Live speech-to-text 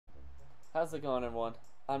How's it going, everyone?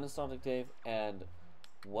 I'm Nostalgic Dave, and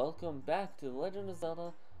welcome back to The Legend of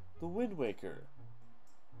Zelda: The Wind Waker.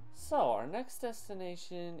 So, our next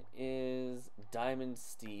destination is Diamond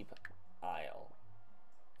Steep Isle.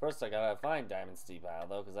 First, I gotta find Diamond Steep Isle,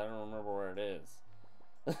 though, because I don't remember where it is.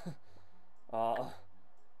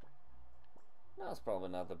 That's probably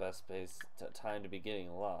not the best time to be getting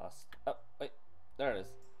lost. Oh, wait, there it is.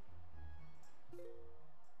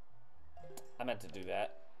 I meant to do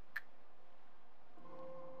that.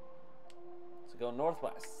 So go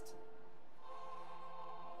northwest.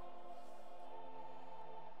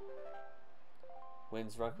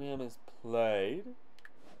 Wind's Requiem is played.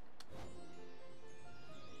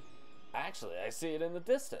 Actually, I see it in the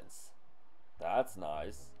distance. That's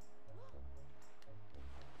nice.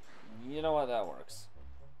 You know what? That works.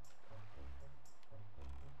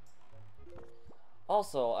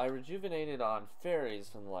 Also, I rejuvenated on fairies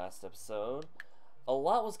from the last episode. A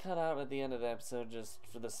lot was cut out at the end of the episode just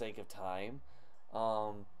for the sake of time.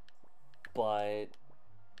 But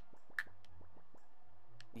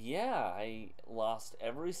yeah, I lost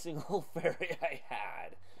every single fairy I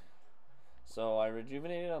had. So I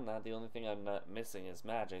rejuvenated on that. The only thing I'm not missing is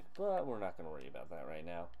magic, but we're not going to worry about that right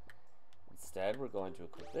now. Instead, we're going to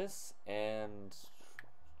equip this and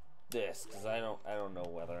this, because I don't know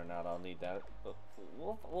whether or not I'll need that, but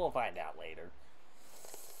we'll find out later.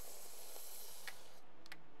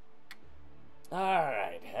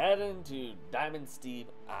 Alright, heading to Diamond Steep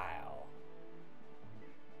Isle.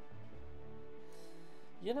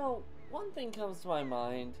 You know, one thing comes to my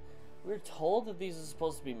mind. We're told that these are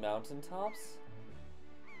supposed to be mountaintops.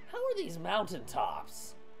 How are these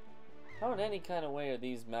mountaintops? How in any kind of way are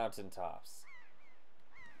these mountaintops?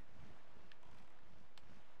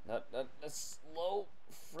 Not a slow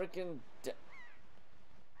freaking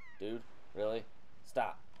dude, really?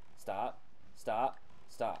 Stop. Stop. Stop.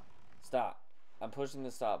 Stop. Stop. I'm pushing the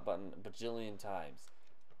stop button a bajillion times.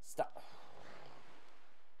 Stop.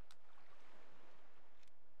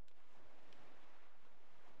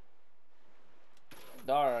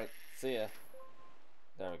 Alright, see ya.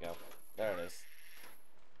 There we go. There it is.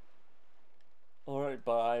 Alright,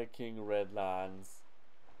 bye, King of Red Lawns.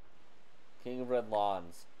 King of Red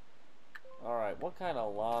Lawns. Alright, what kind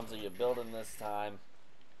of lawns are you building this time?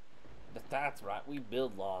 That's right, we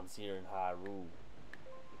build lawns here in Hyrule.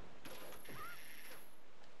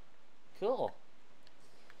 Cool.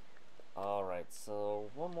 Alright, so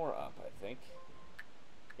one more up, I think.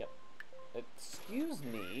 Yep. Excuse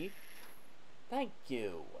me. Thank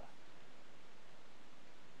you.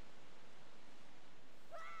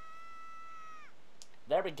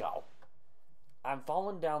 There we go. I'm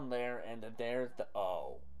falling down there, and there's the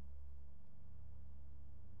O.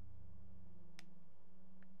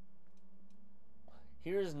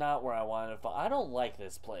 Here's not where I wanted to fall. I don't like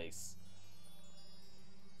this place.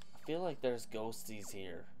 I feel like there's ghosties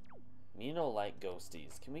here. Me no like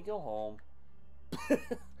ghosties. Can we go home? The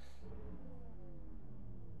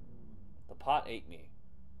pot ate me.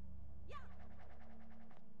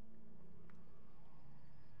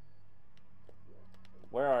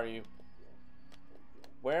 Where are you?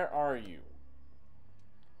 Where are you?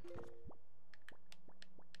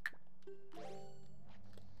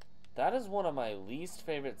 That is one of my least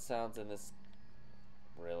favorite sounds in this.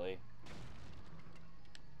 Really?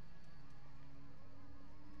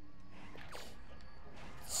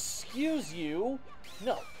 Excuse you?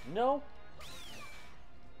 No, no,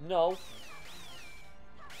 no.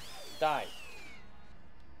 Die.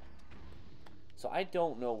 So I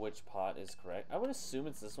don't know which pot is correct. I would assume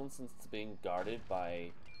it's this one since it's being guarded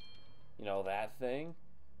by, you know, that thing.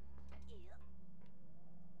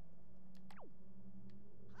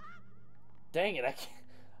 Dang it, I can't.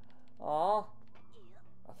 Aw.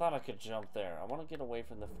 I thought I could jump there. I want to get away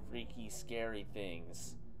from the freaky, scary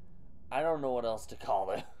things. I don't know what else to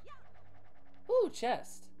call it. Ooh,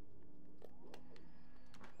 chest.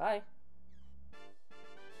 Hi.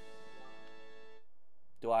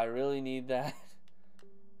 Do I really need that?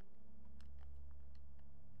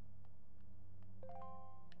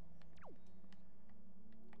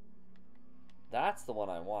 That's the one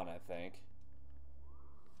I want, I think.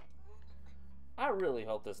 I really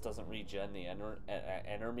hope this doesn't regen the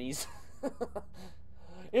enemies.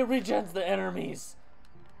 It regens the enemies.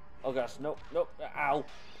 Oh gosh, nope, nope, ow.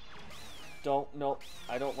 Don't, nope.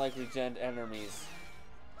 I don't like regen enemies.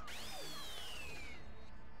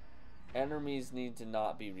 Enemies need to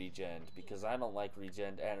not be regened because I don't like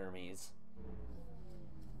regened enemies.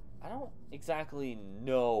 I don't exactly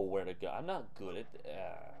know where to go. I'm not good at.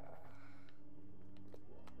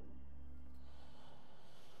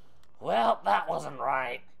 Well, that wasn't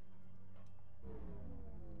right.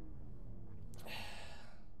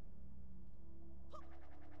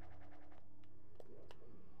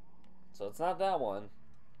 it's not that one.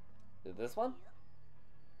 Is it this one?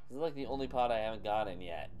 This is like the only pot I haven't gotten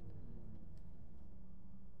yet.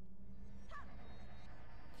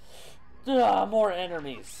 Ah, more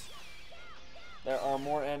enemies. There are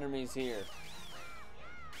more enemies here.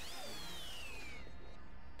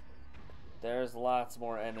 There's lots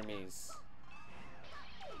more enemies.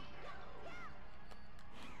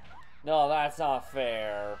 No, that's not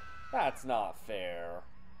fair. That's not fair.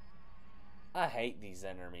 I hate these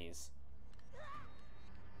enemies.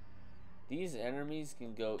 These enemies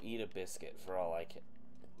can go eat a biscuit for all I can.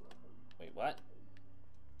 Wait, what?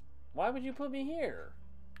 Why would you put me here?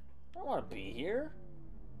 I don't want to be here.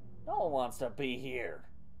 No one wants to be here.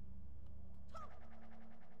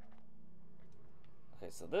 Okay,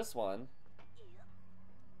 so this one.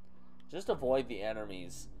 Just avoid the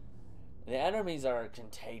enemies. The enemies are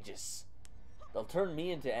contagious. They'll turn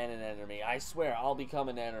me into an enemy. I swear, I'll become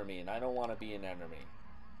an enemy, and I don't want to be an enemy.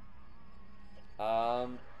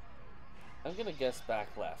 I'm gonna guess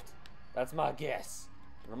back left. That's my guess.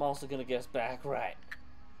 And I'm also gonna guess back right.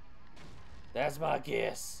 That's my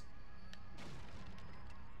guess.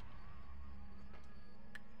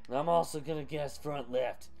 And I'm also gonna guess front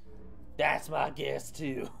left. That's my guess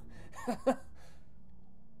too.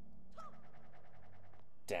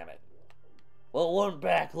 Damn it. Well, one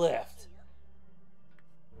back left.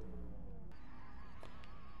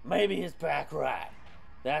 Maybe it's back right.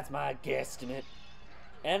 That's my guesstimate.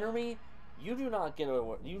 Enemy, you do not get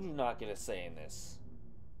a say in this.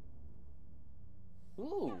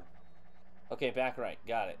 Ooh. Okay, back right.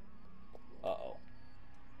 Got it. Uh-oh.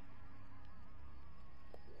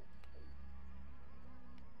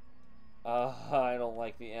 I don't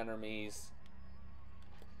like the enemies.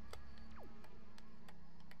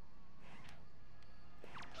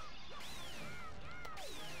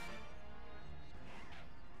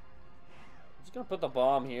 I'm just gonna put the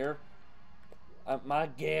bomb here. My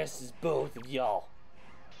guess is both of y'all.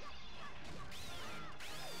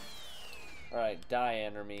 Alright, die,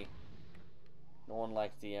 enemy. No one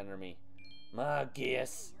likes the enemy. My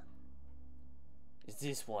guess is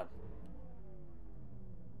this one.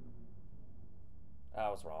 I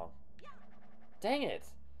was wrong. Dang it!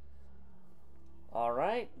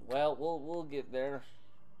 Alright, well, we'll get there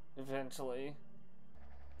eventually.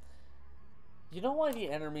 You know why the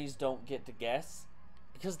enemies don't get to guess?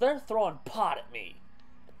 Because they're throwing pot at me.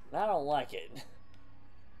 And I don't like it.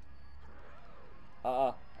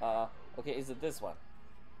 Okay, is it this one?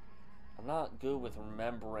 I'm not good with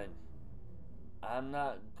remembering. I'm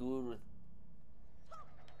not good with...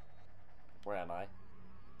 Where am I?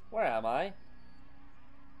 Where am I?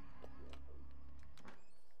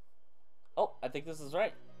 Oh, I think this is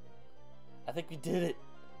right. I think we did it.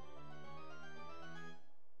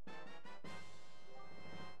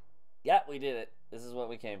 Yeah, we did it. This is what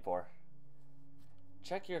we came for.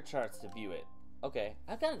 Check your charts to view it. Okay,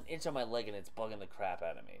 I've got an itch on my leg and it's bugging the crap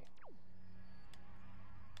out of me.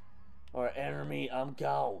 Alright, enemy, I'm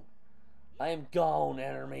gone. I am gone,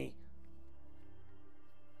 enemy.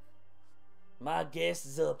 My guess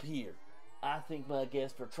is up here. I think my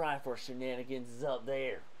guess for Triforce shenanigans is up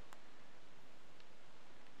there.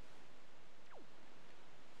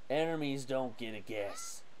 Enemies don't get a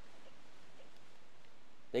guess.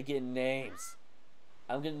 They get names.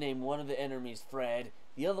 I'm gonna name one of the enemies Fred.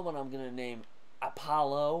 The other one I'm gonna name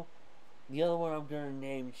Apollo. The other one I'm gonna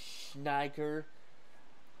name Schniker.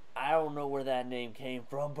 I don't know where that name came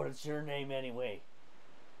from, but it's your name anyway.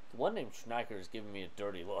 The one named Schniker is giving me a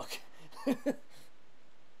dirty look.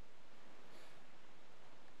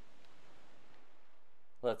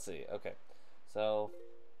 Let's see. Okay. So,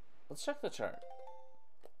 let's check the chart.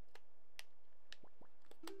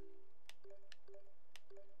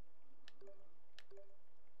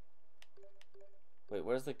 Wait,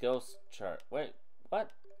 where's the ghost chart? Wait,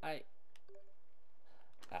 what?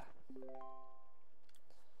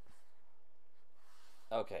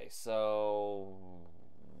 Okay, so...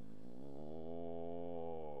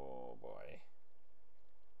 Oh, boy.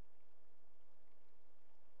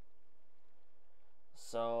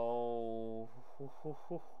 So...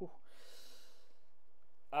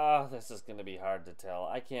 Oh, this is gonna be hard to tell.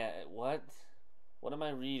 I can't... What? What am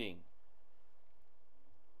I reading?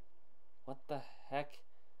 What the heck?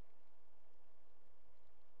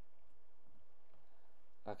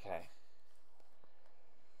 Okay.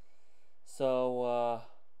 So,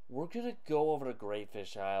 we're gonna go over to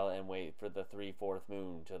Greatfish Isle and wait for the 3/4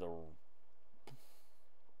 moon to the...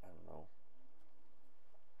 I don't know.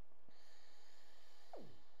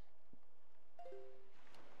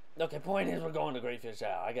 Okay, point is we're going to Greatfish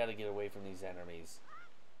Isle. I gotta get away from these enemies.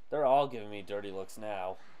 They're all giving me dirty looks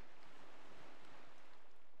now.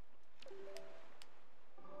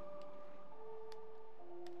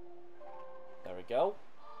 we go.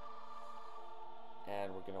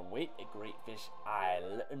 And we're gonna wait at Great Fish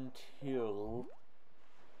Isle until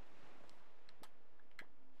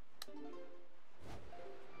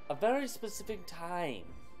a very specific time.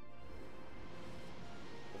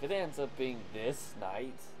 If it ends up being this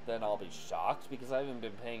night, then I'll be shocked because I haven't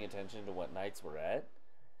been paying attention to what nights we're at.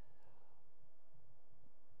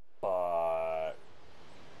 But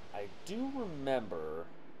I do remember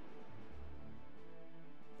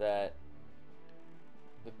that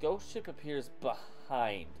the ghost ship appears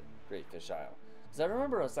behind Great Fish Isle. Because I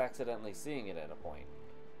remember us accidentally seeing it at a point.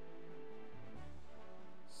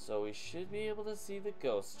 So we should be able to see the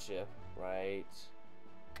ghost ship right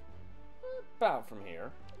about from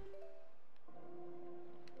here.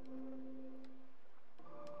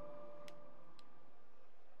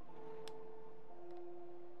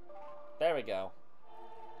 There we go.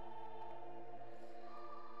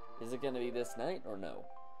 Is it going to be this night or no?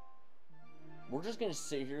 We're just going to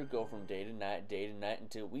sit here, go from day to night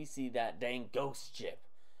until we see that dang ghost ship.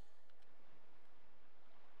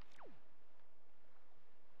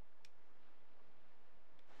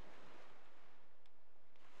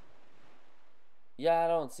 Yeah, I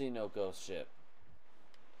don't see no ghost ship.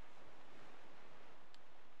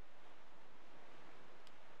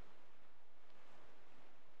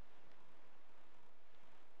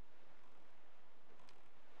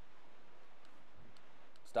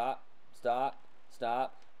 Stop. Stop.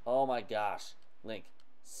 Stop. Oh my gosh. Link.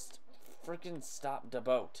 Freaking stop the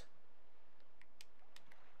boat.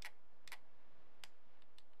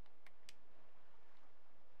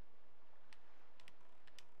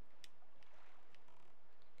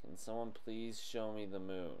 Can someone please show me the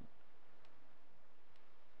moon?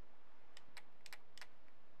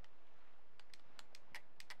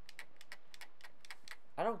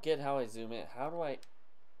 I don't get how I zoom in. How do I...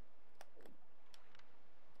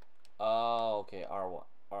 Oh, okay, R1.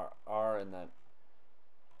 R and then...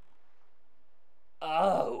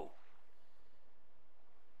 Oh!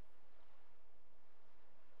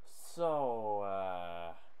 So,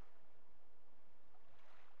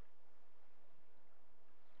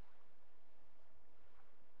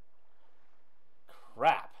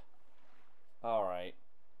 crap! Alright.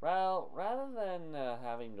 Well, rather than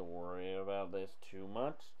having to worry about this too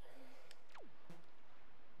much,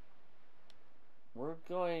 we're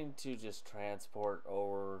going to just transport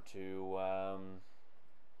over to,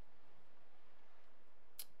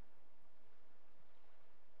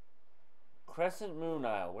 Crescent Moon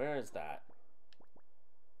Isle. Where is that?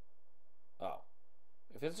 Oh.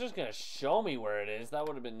 If it's just gonna show me where it is, that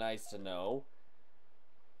would have been nice to know.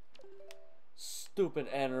 Stupid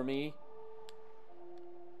enemy.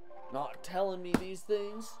 Not telling me these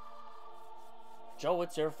things. Joe,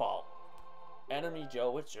 it's your fault. Enemy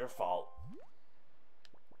Joe, it's your fault.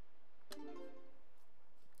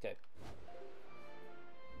 Okay.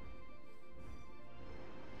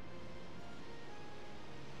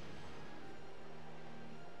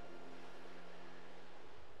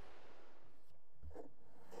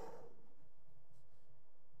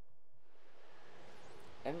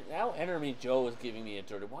 And now Enemy Joe is giving me a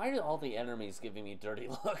dirty... Why are all the enemies giving me dirty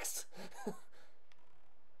looks?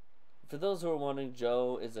 For those who are wondering,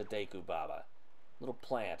 Joe is a Deku Baba. Little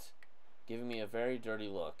plant. Giving me a very dirty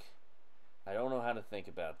look. I don't know how to think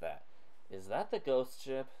about that. Is that the ghost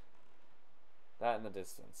ship? That in the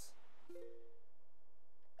distance.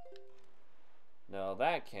 No,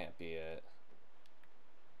 that can't be it.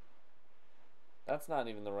 That's not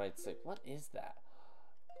even the right sick. What is that?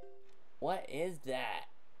 What is that?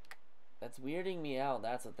 That's weirding me out.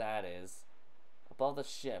 That's what that is. Above the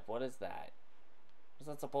ship. What is that? What's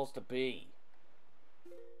that supposed to be?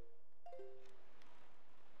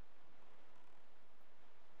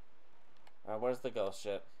 Alright, where's the ghost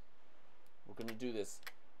ship? We're gonna do this.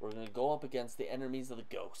 We're gonna go up against the enemies of the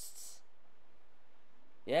ghosts.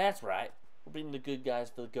 Yeah, that's right. We're beating the good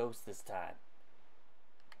guys for the ghosts this time.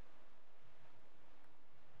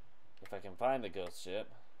 If I can find the ghost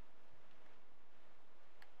ship.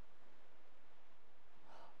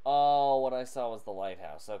 Oh, what I saw was the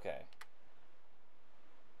lighthouse. Okay.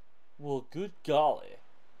 Well, good golly.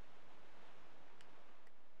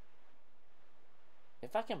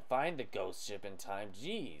 If I can find the ghost ship in time,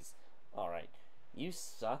 jeez. Alright. You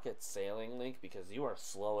suck at sailing, Link, because you are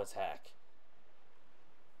slow as heck.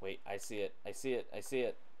 Wait, I see it. I see it. I see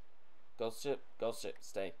it. Ghost ship. Ghost ship.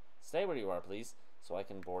 Stay. Stay where you are, please, so I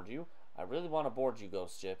can board you. I really want to board you,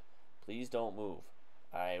 ghost ship. Please don't move.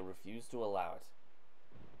 I refuse to allow it.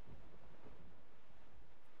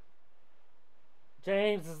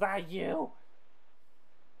 James, is that you?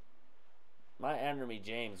 My enemy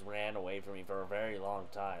James ran away from me for a very long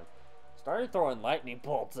time. Started throwing lightning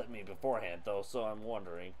bolts at me beforehand, though, so I'm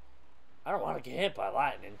wondering. I don't want to get hit by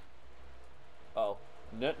lightning. Oh.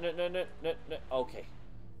 No. Okay.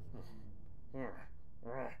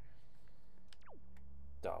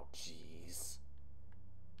 Oh, jeez.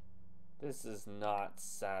 This is not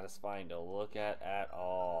satisfying to look at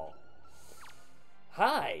all.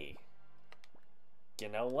 Hi! You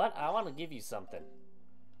know what? I want to give you something.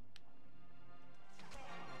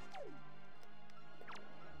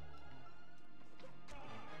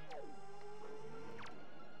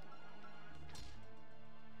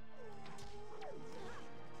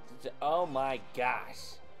 Oh my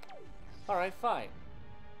gosh. Alright, fine.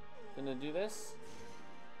 Gonna do this.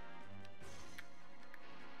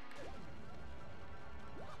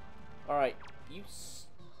 Alright, you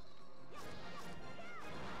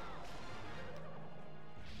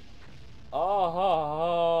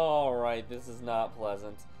alright, this is not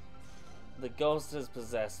pleasant. The ghost has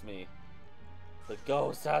possessed me. The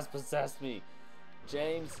ghost has possessed me.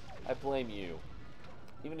 James, I blame you.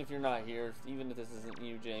 Even if you're not here, even if this isn't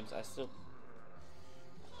you, James, I still...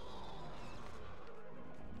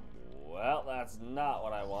 Well, that's not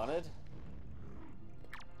what I wanted.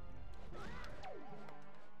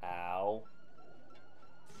 Ow.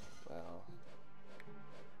 Well...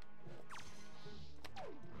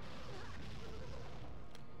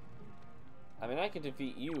 I mean, I can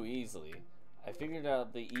defeat you easily. I figured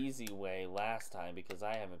out the easy way last time because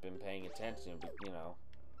I haven't been paying attention, but, you know...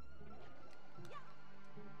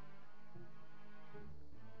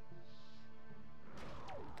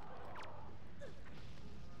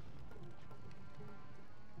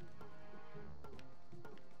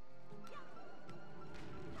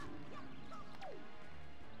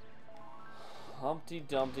 Humpty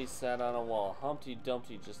Dumpty sat on a wall. Humpty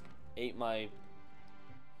Dumpty just ate my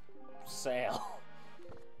sail.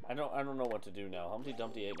 I don't know what to do now. Humpty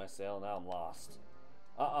Dumpty ate my sail, now I'm lost.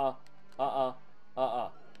 Well,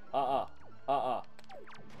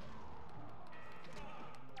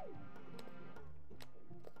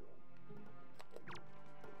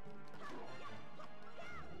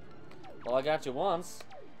 I got you once.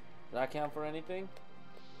 Did that count for anything?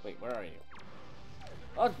 Wait, where are you?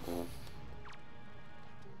 Oh.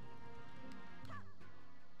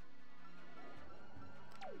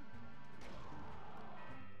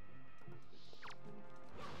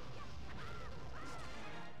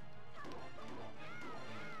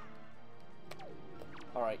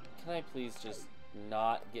 Alright, can I please just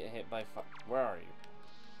not get hit by fire? Where are you?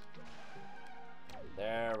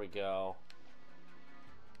 There we go.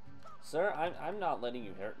 Sir, I'm not letting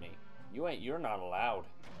you hurt me. You're not allowed.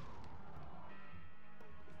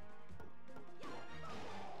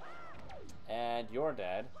 And you're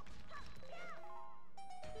dead.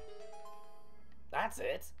 That's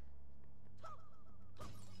it.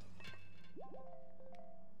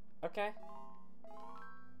 Okay.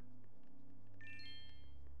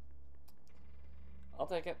 I'll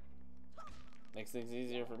take it. Makes things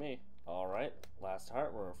easier for me. Alright, last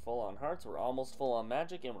heart. We're full on hearts. We're almost full on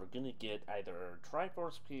magic, and we're gonna get either a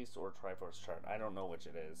Triforce piece or a Triforce chart. I don't know which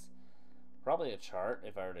it is. Probably a chart,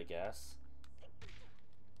 if I were to guess.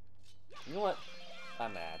 You know what?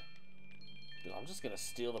 I'm mad. Dude, I'm just gonna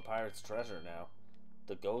steal the pirate's treasure now.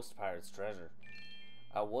 The ghost pirate's treasure.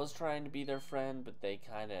 I was trying to be their friend, but they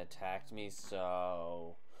kinda attacked me,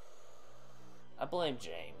 so... I blame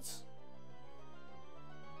James.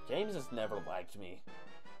 James has never liked me.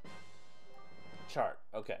 Chart,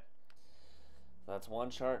 okay. That's one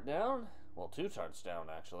chart down. Well, two charts down,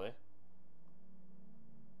 actually.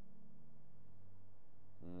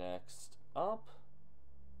 Next up,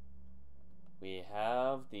 we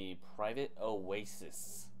have the private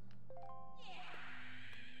oasis.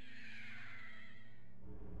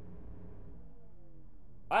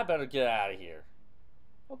 I better get out of here.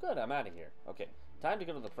 Oh, good, I'm out of here. Okay, time to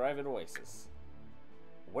go to the private oasis.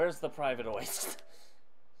 Where's the private oasis?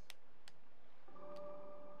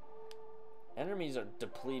 Enemies are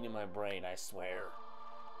depleting my brain, I swear.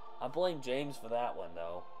 I blame James for that one,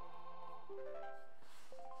 though.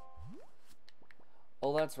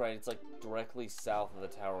 Oh, that's right. It's like directly south of the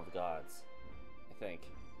Tower of Gods. I think.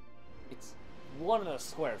 It's one of the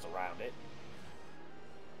squares around it.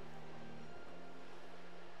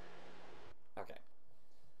 Okay.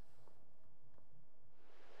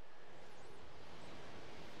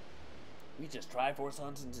 We just Triforce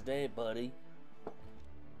hunting today, buddy.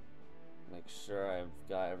 Make sure I've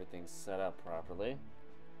got everything set up properly.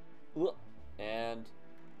 And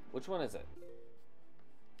which one is it?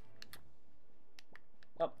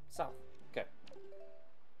 Oh, south. Okay.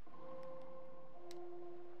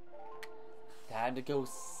 Time to go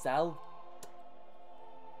south.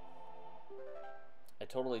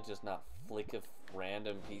 totally just not flick a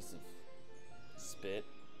random piece of spit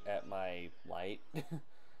at my light?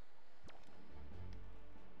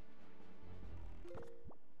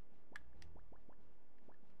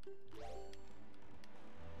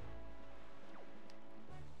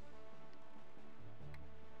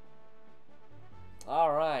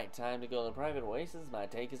 Alright, time to go to private oasis.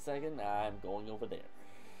 Might take a second. I'm going over there.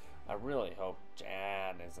 I really hope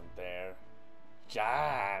Jan isn't there.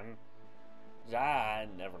 Jan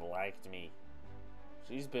never liked me.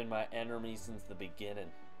 She's been my enemy since the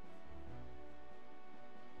beginning.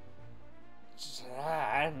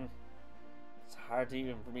 Jan. It's hard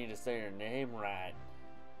even for me to say her name right.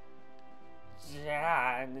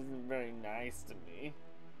 Jan isn't very nice to me.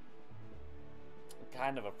 I'm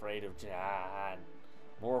kind of afraid of Jan.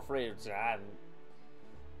 More afraid of Jan.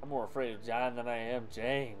 I'm more afraid of Jan than I am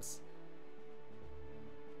James.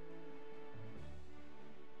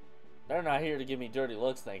 They're not here to give me dirty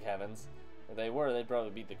looks, thank heavens. If they were, they'd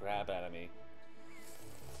probably beat the crap out of me.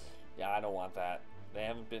 Yeah, I don't want that. They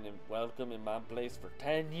haven't been welcome in my place for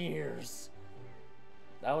 10 years.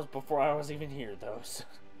 That was before I was even here, though. So.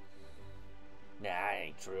 Nah,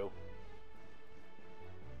 ain't true.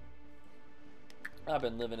 I've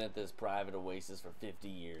been living at this private oasis for 50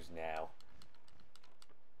 years now.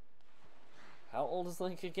 How old is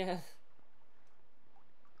Link again?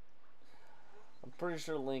 I'm pretty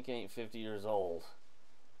sure Link ain't 50 years old.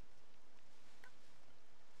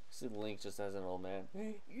 See, Link just as an old man.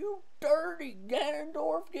 Hey, you dirty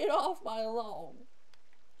Ganondorf, get off my lawn.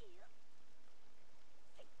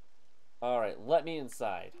 Alright, let me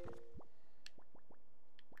inside.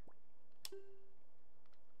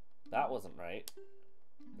 That wasn't right.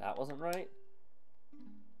 That wasn't right?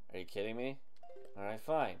 Are you kidding me? Alright,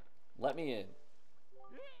 fine. Let me in.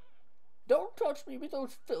 Don't touch me with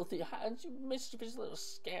those filthy hands, you mischievous little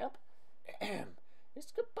scamp.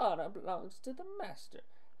 This cabana belongs to the master.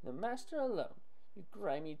 The master alone. You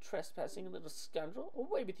grimy, trespassing little scoundrel.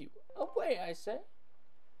 Away with you. Away, I say.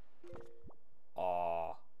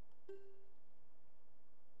 Aw.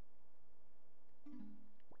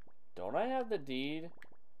 Don't I have the deed?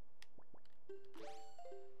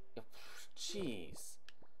 Jeez.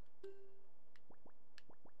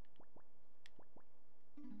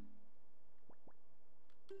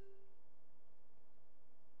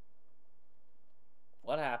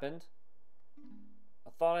 What happened? I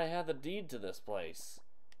thought I had the deed to this place.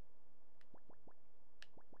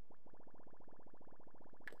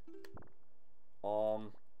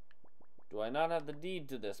 Do I not have the deed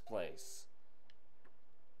to this place?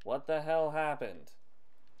 What the hell happened?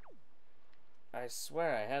 I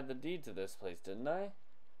swear I had the deed to this place, didn't I?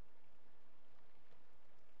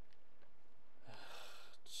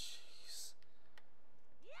 Jeez.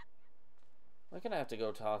 I'm gonna have to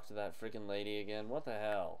go talk to that freaking lady again. What the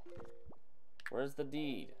hell? Where's the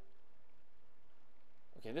deed?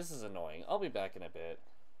 Okay, this is annoying. I'll be back in a bit.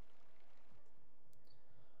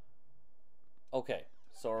 Okay,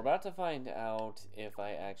 so we're about to find out if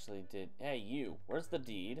I actually did... Hey, you. Where's the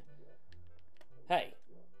deed? Hey.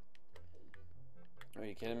 Are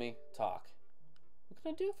you kidding me? Talk. What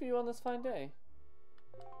can I do for you on this fine day?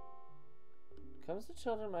 Comes to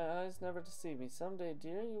children, my eyes never deceive me. Someday,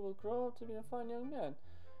 dear, you will grow up to be a fine young man.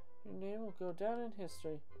 Your name will go down in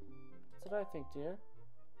history. That's what I think, dear.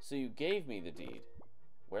 So you gave me the deed.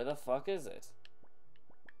 Where the fuck is it?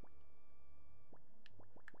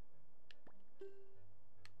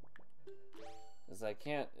 Because I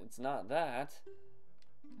can't... It's not that.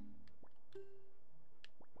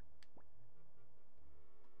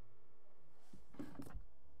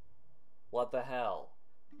 What the hell?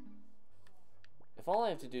 If all I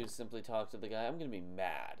have to do is simply talk to the guy, I'm gonna be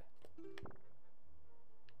mad.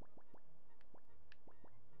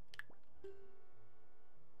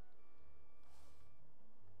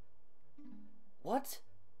 What?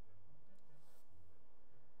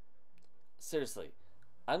 Seriously,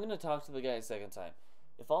 I'm gonna talk to the guy a second time.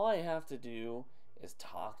 If all I have to do is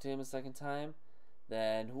talk to him a second time,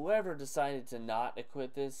 then whoever decided to not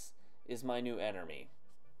equip this is my new enemy.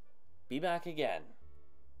 Be back again.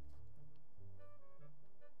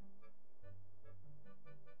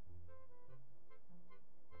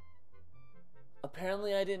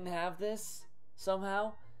 Apparently I didn't have this,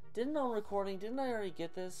 somehow. Didn't on recording, didn't I already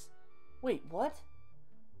get this? Wait, what?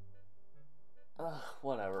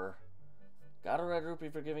 Whatever. Got a red rupee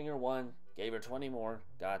for giving her 1, gave her 20 more,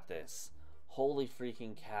 got this. Holy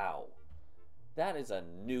freaking cow. That is a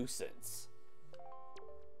nuisance.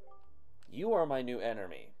 You are my new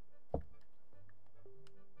enemy.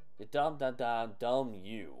 You dumb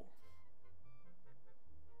you.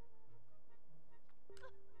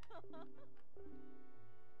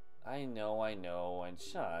 I know, and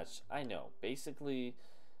shush, I know. Basically,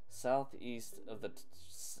 southeast of the,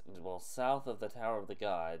 south of the Tower of the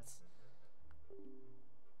Gods.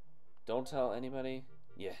 Don't tell anybody?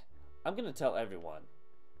 Yeah, I'm gonna tell everyone.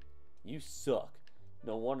 You suck.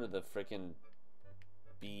 No wonder the frickin'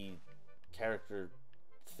 bee character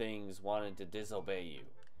things wanted to disobey you.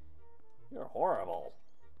 You're horrible.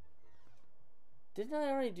 Didn't I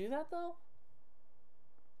already do that, though?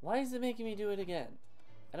 Why is it making me do it again?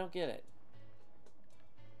 I don't get it.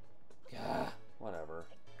 Gah, whatever.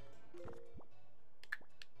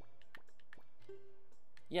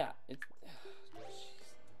 Yeah, it's...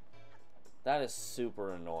 That is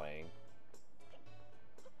super annoying.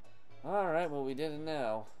 Alright, well, we did it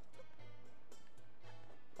now.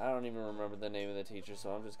 I don't even remember the name of the teacher, so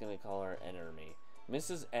I'm just gonna call her Enermie.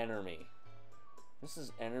 Mrs. Enermie.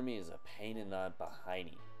 Mrs. Enermie is a pain in the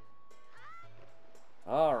behindy.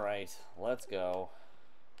 Alright, let's go.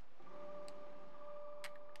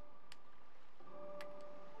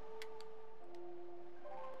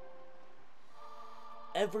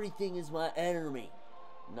 Everything is my enemy.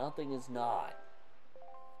 Nothing is not.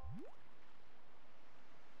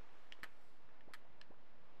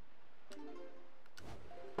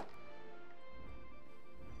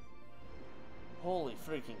 Holy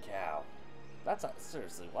freaking cow. That's not,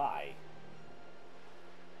 seriously, why?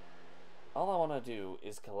 All I want to do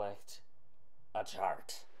is collect a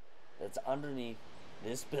chart that's underneath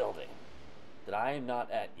this building that I am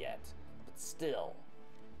not at yet, but still.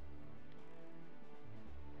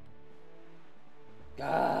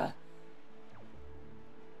 Gah!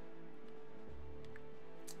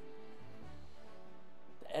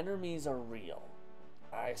 The enemies are real.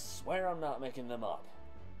 I swear I'm not making them up.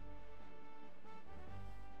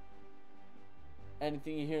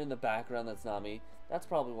 Anything you hear in the background that's not me, that's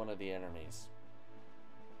probably one of the enemies.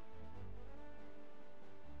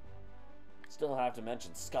 Still have to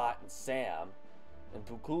mention Scott and Sam and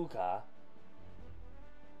Bukuka.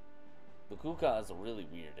 Bukuka is a really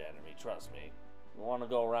weird enemy, trust me. You want to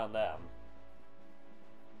go around them.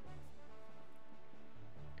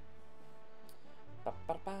 Ba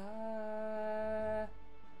 -ba -ba.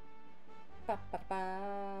 Ba -ba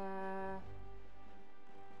 -ba.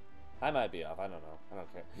 I might be off, I don't know. I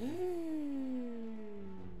don't care.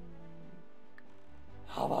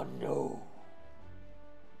 How about no?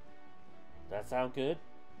 Does that sound good?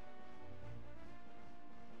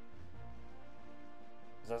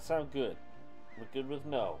 Does that sound good? We're good with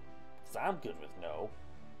no. Because I'm good with no.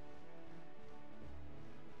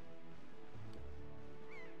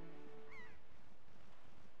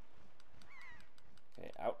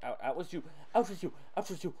 Okay, out with you. Out with you. Out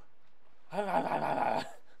with you.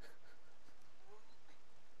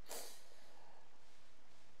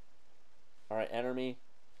 Alright, enemy.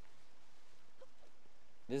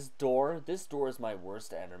 This door is my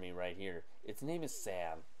worst enemy right here. Its name is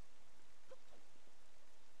Sam.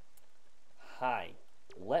 Hi.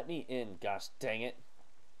 Let me in, gosh dang it.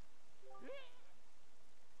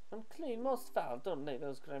 I'm clean, most foul. Don't lay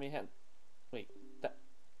those grimy hands. Wait,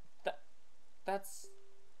 that's...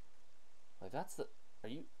 Like, that's the... Are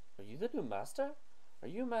you the new master? Are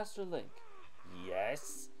you Master Link?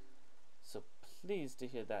 Yes. So pleased to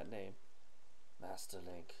hear that name. Master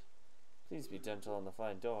Link. Please be gentle on the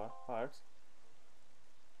fine door, heart.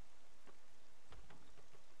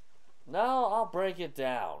 Now I'll break it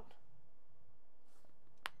down.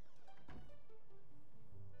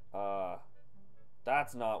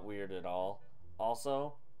 That's not weird at all.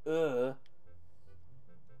 Also,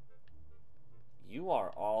 you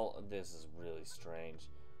are all... This is really strange.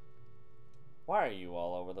 Why are you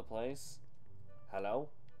all over the place? Hello?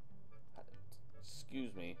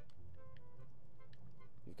 Excuse me.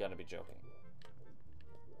 You've got to be joking.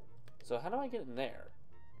 So how do I get in there?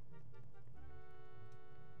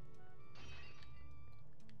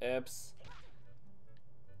 Oops.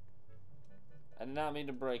 I did not mean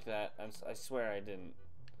to break that. I swear I didn't.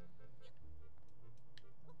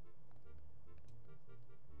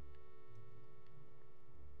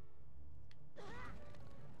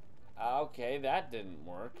 Okay, that didn't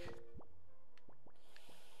work.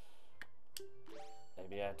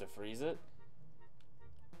 Maybe I have to freeze it?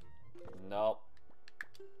 Nope.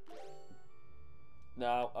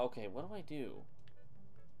 No, okay, what do I do?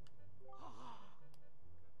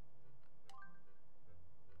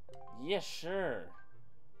 Yeah, sure.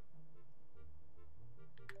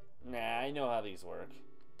 Nah, I know how these work.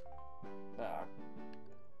 Ah.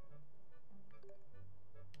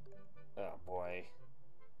 Oh boy.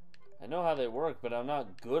 I know how they work, but I'm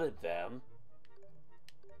not good at them.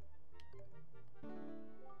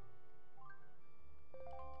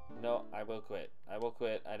 No, I will quit. I will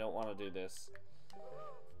quit. I don't want to do this.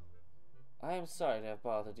 I am sorry to have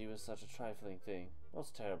bothered you with such a trifling thing.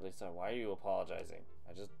 Most terribly sorry. Why are you apologizing?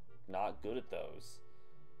 I'm just not good at those.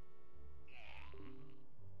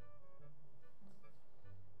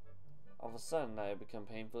 All of a sudden, I have become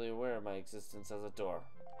painfully aware of my existence as a door.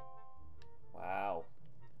 Wow.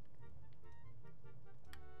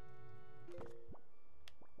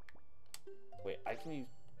 Wait, I can use...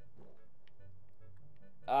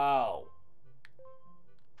 Oh.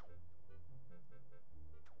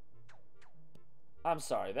 I'm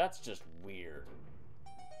sorry, that's just weird.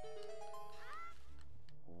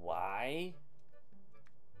 Why?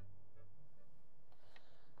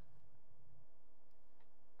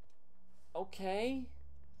 Okay.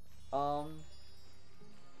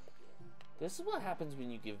 This is what happens when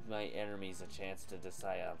you give my enemies a chance to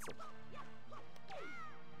decide on something.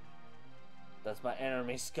 That's my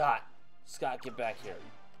enemy, Scott. Scott, get back here.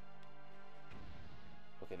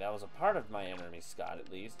 Okay, that was a part of my enemy, Scott,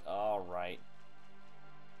 at least. Alright.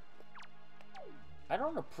 I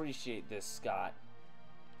don't appreciate this, Scott.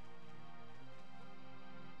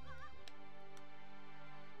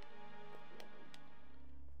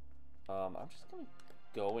 I'm just gonna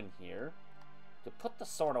go in here to put the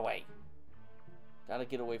sword away. Gotta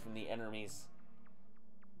get away from the enemies.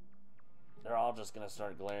 They're all just gonna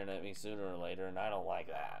start glaring at me sooner or later, and I don't like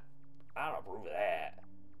that. I don't approve of that.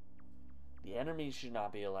 The enemies should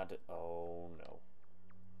not be allowed to... Oh, no.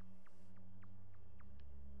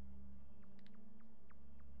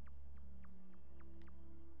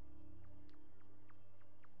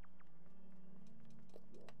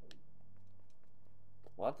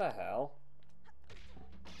 What the hell?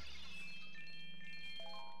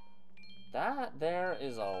 That there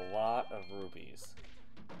is a lot of rupees.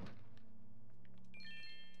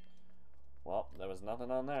 Well, there was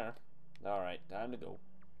nothing on there. Alright, time to go.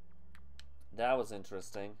 That was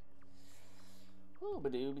interesting.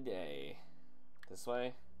 Ooba-dooby day. This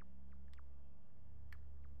way?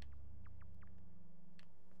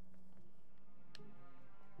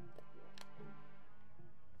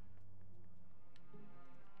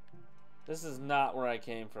 This is not where I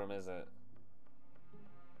came from, is it?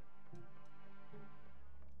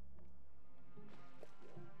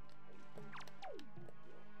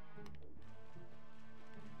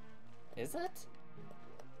 Is it?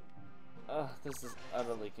 Ugh, this is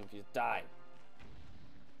utterly confused. Die.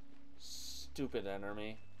 Stupid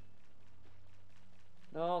enemy.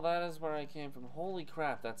 No, that is where I came from. Holy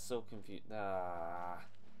crap, that's so confused. Ah.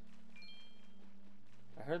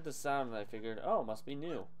 I heard the sound and I figured, oh, it must be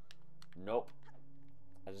new. Nope.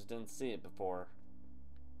 I just didn't see it before.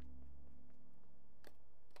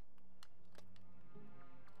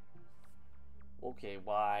 Okay,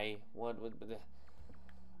 why? What would...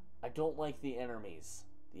 I don't like the enemies.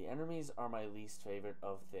 The enemies are my least favorite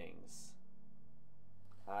of things.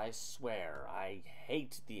 I swear, I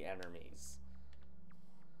hate the enemies.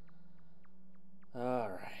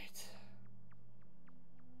 Alright.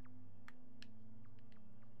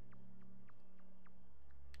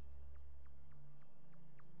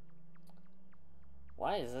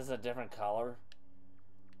 Why is this a different color?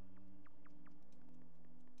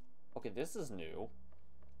 Okay, this is new.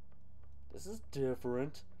 This is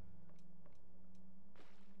different.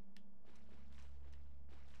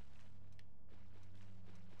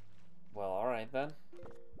 Well, alright then.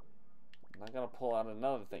 I'm not gonna pull out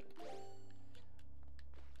another thing.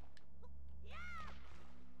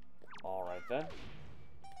 Alright then.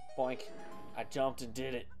 Boink. I jumped and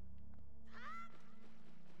did it.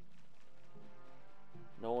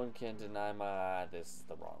 No one can deny my... This is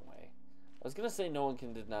the wrong way. I was gonna say no one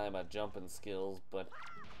can deny my jumping skills, but...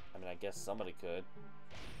 I mean, I guess somebody could.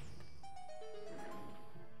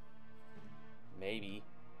 Maybe.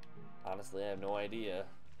 Honestly, I have no idea.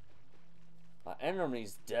 My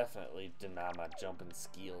enemies definitely deny my jumping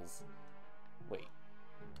skills. Wait.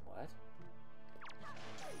 What?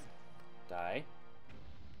 Die.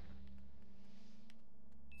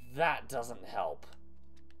 That doesn't help.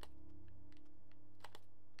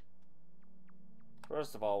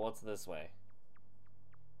 First of all, what's this way?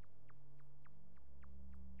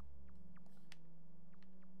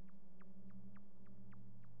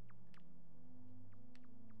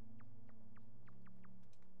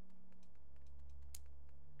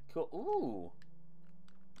 Cool. Ooh.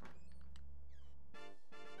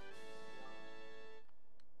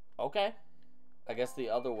 Okay. I guess the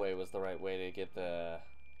other way was the right way to get the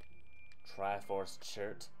Triforce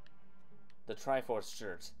shirt. The Triforce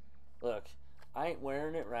shirt. Look, I ain't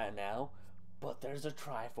wearing it right now, but there's a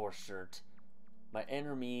Triforce shirt. My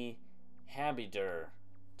enemy, Habidur,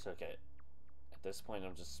 took it. At this point,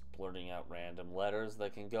 I'm just blurting out random letters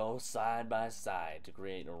that can go side by side to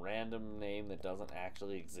create a random name that doesn't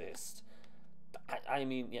actually exist. I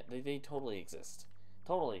mean, yeah, they totally exist.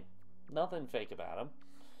 Totally. Nothing fake about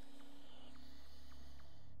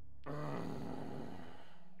them.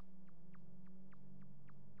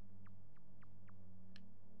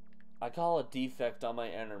 I call a defect on my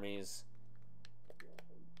enemies.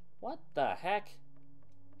 What the heck?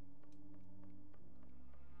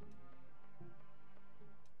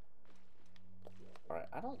 Alright,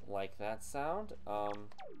 I don't like that sound.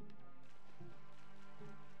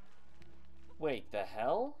 Wait, the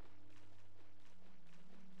hell?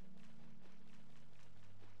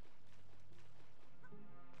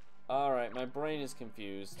 Alright, my brain is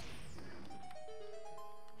confused.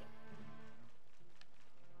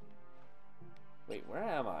 Wait, where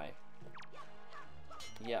am I?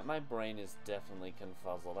 Yeah, my brain is definitely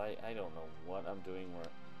confuzzled. I don't know what I'm doing where...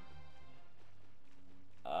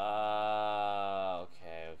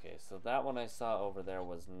 okay. So that one I saw over there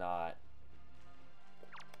was not...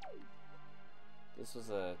 This was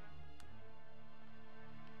a...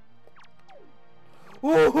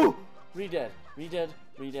 Woohoo! Re-dead.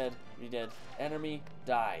 Enemy,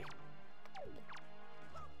 die.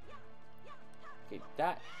 Okay,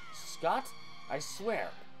 that... Scott? I swear.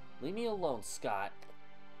 Leave me alone, Scott.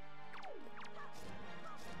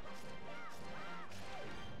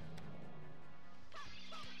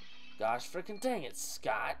 Gosh freaking dang it,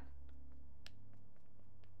 Scott.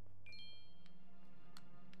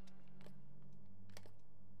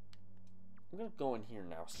 I'm gonna go in here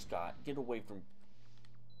now, Scott. Get away from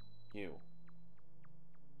you.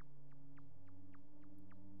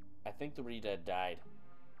 I think the re-dead died.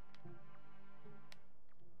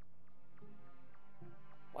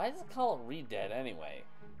 Why does it call it re-dead anyway?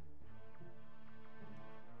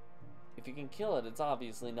 If you can kill it, it's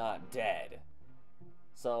obviously not dead.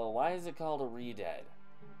 So why is it called a re-dead?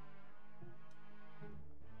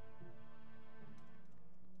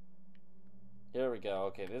 Here we go.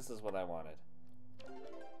 Okay, this is what I wanted.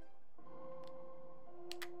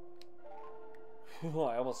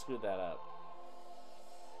 I almost screwed that up.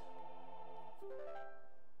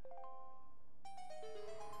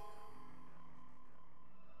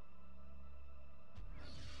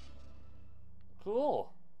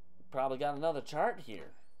 Cool. Probably got another chart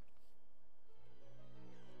here.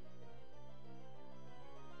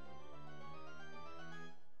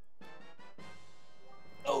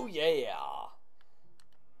 Oh yeah!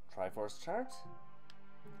 Triforce chart?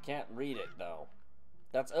 Can't read it though.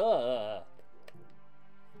 That's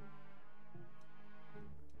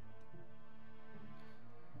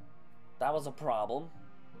That was a problem.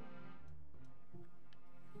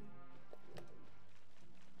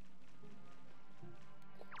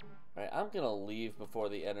 Alright, I'm gonna leave before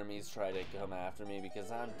the enemies try to come after me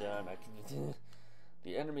because I'm done.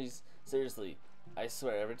 The enemies, seriously, I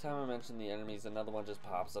swear, every time I mention the enemies, another one just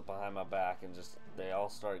pops up behind my back and just, they all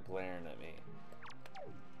start glaring at me.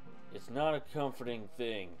 It's not a comforting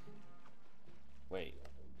thing. Wait.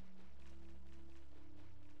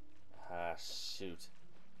 Ah, shoot.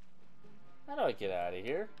 How do I get out of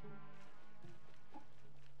here?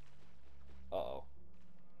 Uh-oh.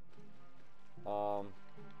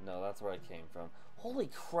 No, that's where I came from. Holy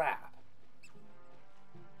crap!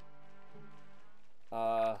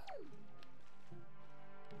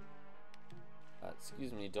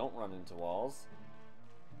 Excuse me, don't run into walls.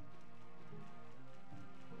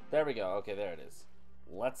 There we go. Okay, there it is.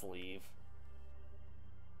 Let's leave.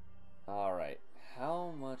 Alright.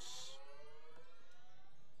 How much...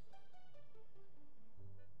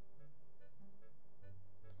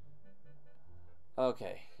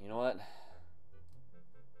 Okay, you know what?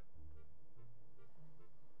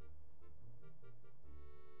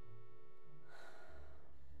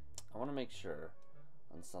 I want to make sure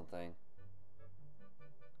on something.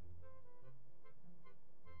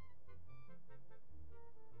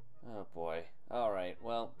 Oh boy. Alright,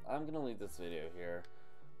 well, I'm gonna leave this video here.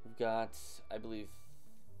 We've got, I believe,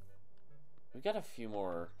 we've got a few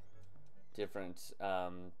more different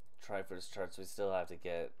Triforce charts we still have to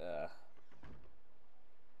get.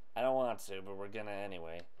 I don't want to, but we're gonna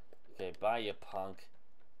anyway. Okay, bye you punk.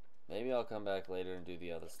 Maybe I'll come back later and do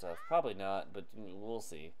the other stuff. Probably not, but we'll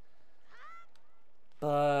see.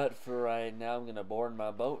 But for right now, I'm gonna board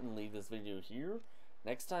my boat and leave this video here.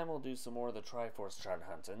 Next time we'll do some more of the Triforce chart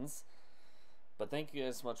huntings. But thank you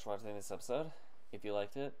guys so much for watching this episode. If you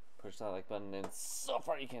liked it, push that like button, and so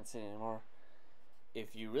far you can't see it anymore.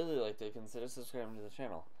 If you really liked it, consider subscribing to the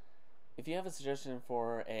channel. If you have a suggestion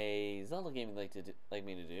for a Zelda game you'd like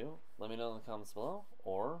me to do, let me know in the comments below,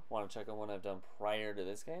 or want to check out one I've done prior to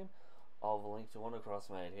this game, I'll have a link to one across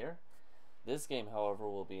my head here. This game, however,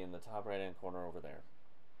 will be in the top right-hand corner over there.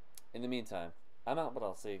 In the meantime, I'm out, but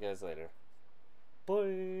I'll see you guys later.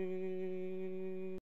 Bye!